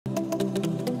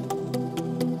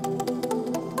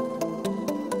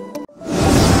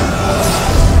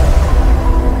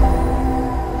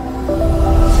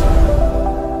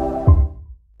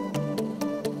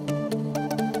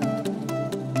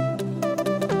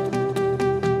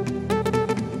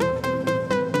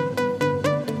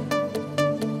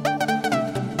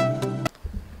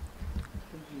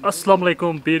अस्सलाम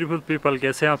वालेकुम beautiful people,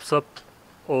 कैसे हैं आप सब।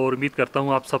 और उम्मीद करता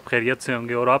हूँ आप सब खैरियत से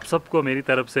होंगे और आप सबको मेरी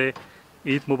तरफ से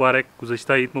ईद मुबारक,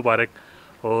 गुज़िश्ता ईद मुबारक।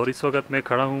 और इस वक्त मैं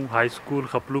खड़ा हूँ हाई स्कूल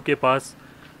खपलू के पास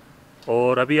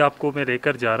और अभी आपको मैं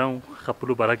लेकर जा रहा हूँ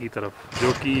खपलू बारह की तरफ,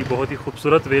 जो कि बहुत ही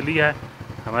खूबसूरत वैली है।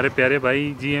 हमारे प्यारे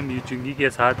भाई GM यूचुंगी के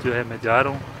साथ जो है मैं जा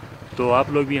रहा हूँ, तो आप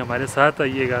लोग भी हमारे साथ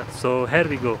आइएगा। So here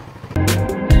we go.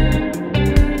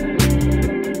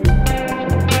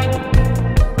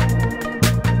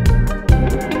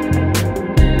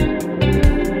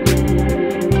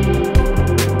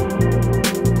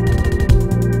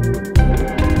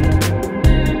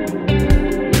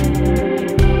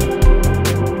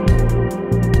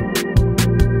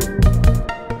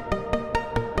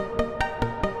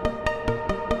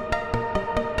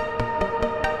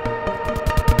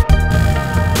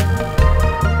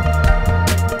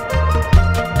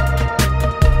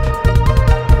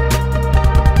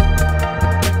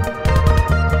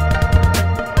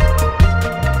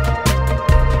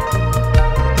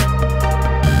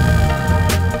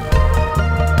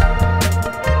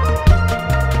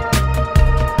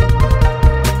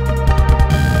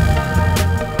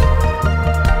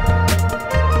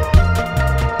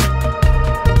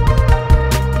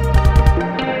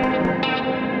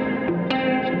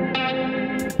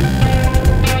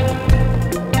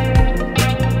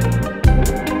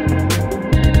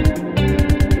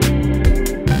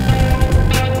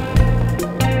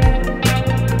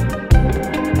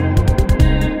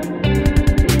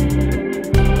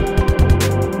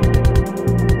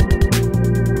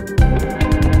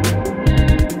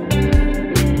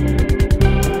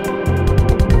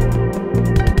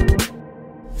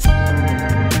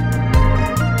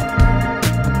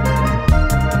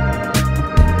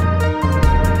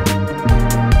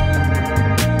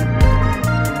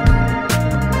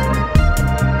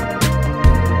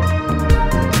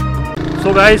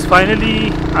 So guys finally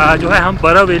जो है हम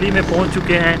बारह वैली में पहुंच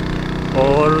चुके हैं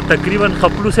और तकरीबन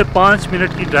खपलू से 5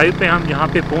 मिनट की ड्राइव पे हम यहां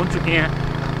पे पहुंच चुके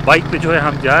हैं। बाइक पे जो है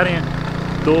हम जा रहे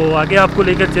हैं, तो आगे आपको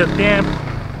लेकर चलते हैं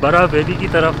बारह वैली की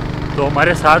तरफ, तो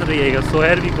हमारे साथ रहिएगा। So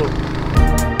here we go.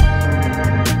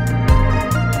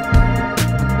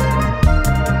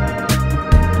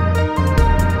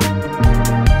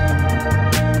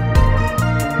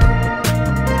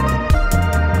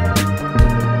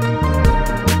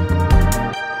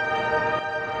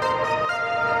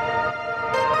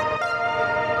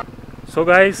 So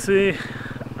guys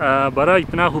बारह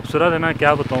इतना खूबसूरत है ना,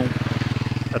 क्या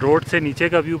बताऊँ। रोड से नीचे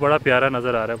का व्यू बड़ा प्यारा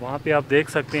नज़र आ रहा है, वहाँ पे आप देख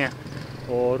सकते हैं।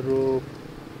 और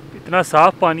इतना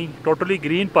साफ़ पानी, टोटली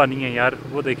ग्रीन पानी है यार,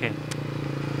 वो देखें,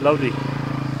 लवली।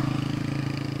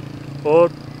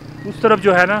 और उस तरफ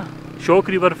जो है ना शोक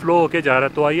रिवर फ्लो होके जा रहा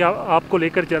है, तो आइए आपको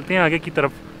लेकर चलते हैं आगे की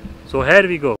तरफ। So here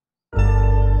we go.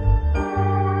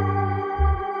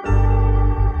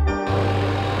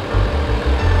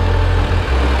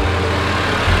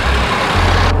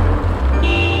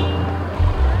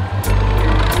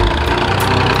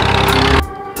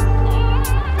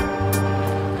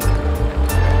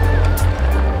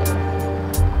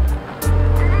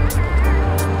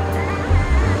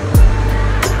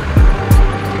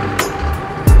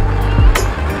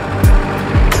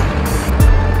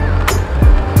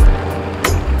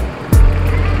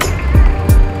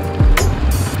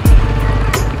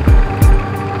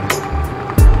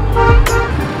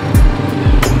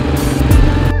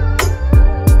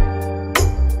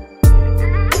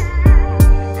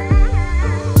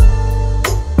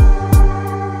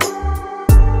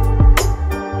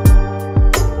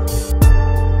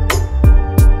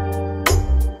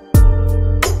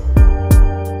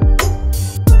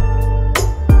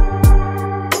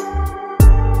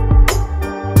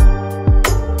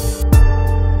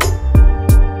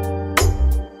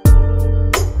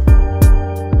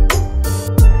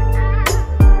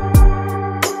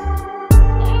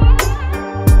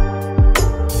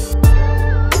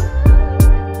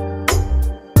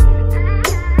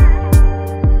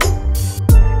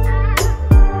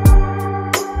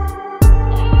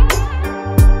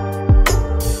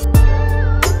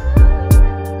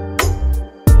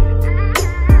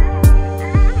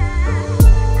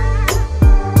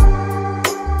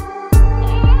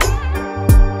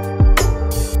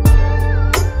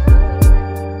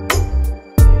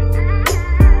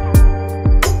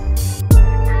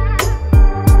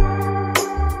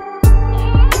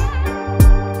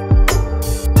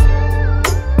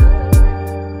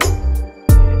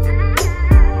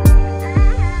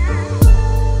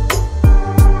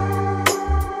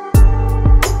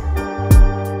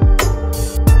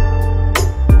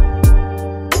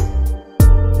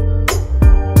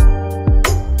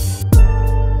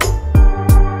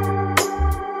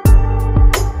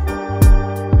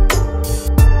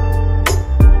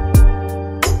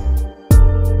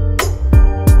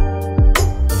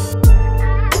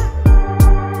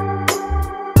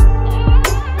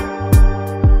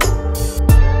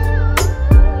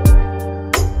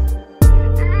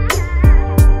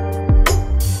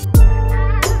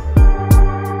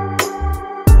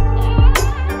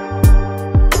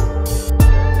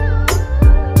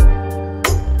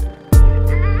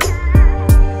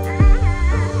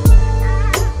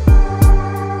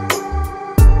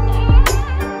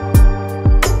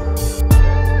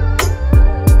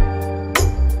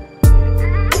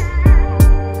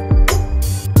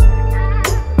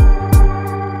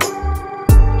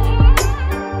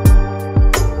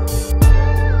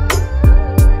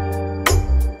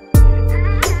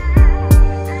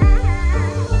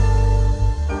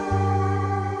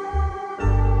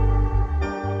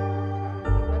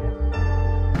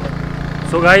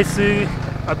 Guys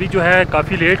अभी जो है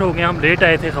काफ़ी लेट हो गए, हम लेट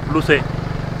आए थे खपलू से,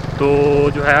 तो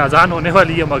जो है अजान होने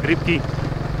वाली है मगरिब की।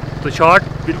 तो शॉर्ट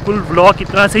बिल्कुल व्लॉग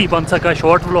इतना से ही बन सका,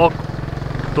 शॉर्ट व्लॉग।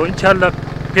 तो इंशाल्लाह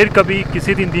फिर कभी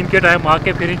किसी दिन के टाइम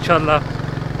आके फिर इंशाल्लाह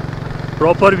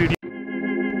प्रॉपर वीडियो।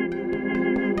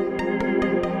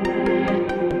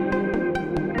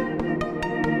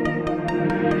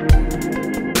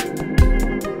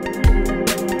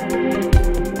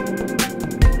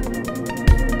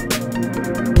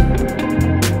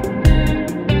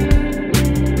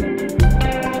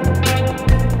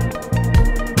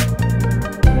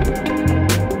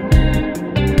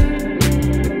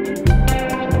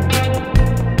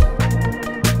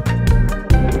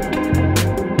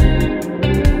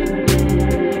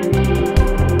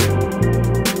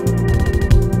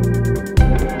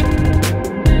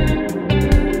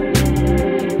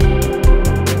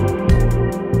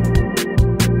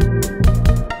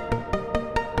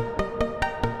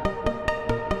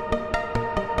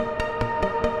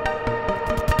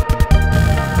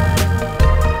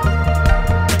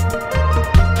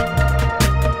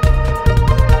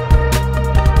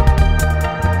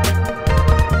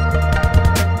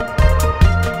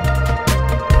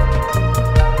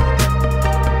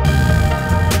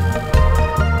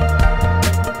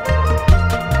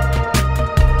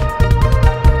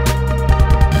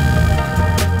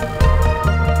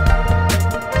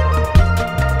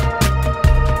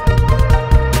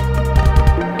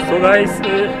 तो गाइस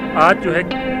आज जो है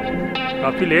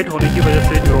काफ़ी लेट होने की वजह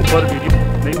से प्रॉपर वीडियो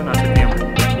नहीं बना सकते हम।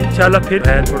 इंशाल्लाह फिर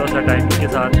है थोड़ा सा टाइमिंग के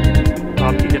साथ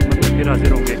आपकी खिदमत में फिर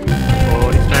हाजिर होंगे।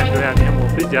 और इस टाइम जो है अभी हम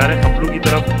ऑफिस जा रहे हैं खपलू की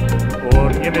तरफ।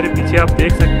 और ये मेरे पीछे आप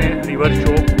देख सकते हैं रिवर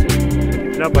शो,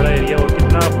 कितना बड़ा एरिया और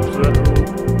कितना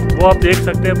खूबसूरत। वो आप देख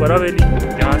सकते हैं बरा वैली,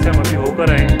 जहाँ से हम अभी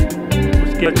होकर आए हैं।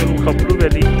 उसके चलूँ खपलू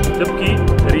वैली, जबकि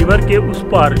रिवर के उस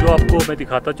पार जो आपको मैं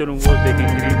दिखाता चलूँ वो देखें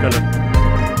ग्रीन कलर,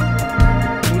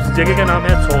 उस जगह का नाम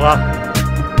है सोगा।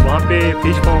 वहाँ पे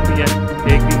फिश फार्म भी है,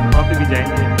 एक दिन वहाँ पे भी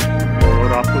जाएंगे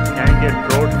और आपको दिखाएंगे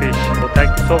ट्रोट फिश। और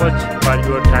thank you so much for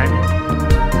your time.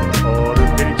 और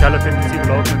फिर इंशाल्लाह फिर किसी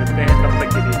ब्लॉग में मिलते हैं, तब तक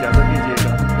के लिए इजाज़त दीजिएगा।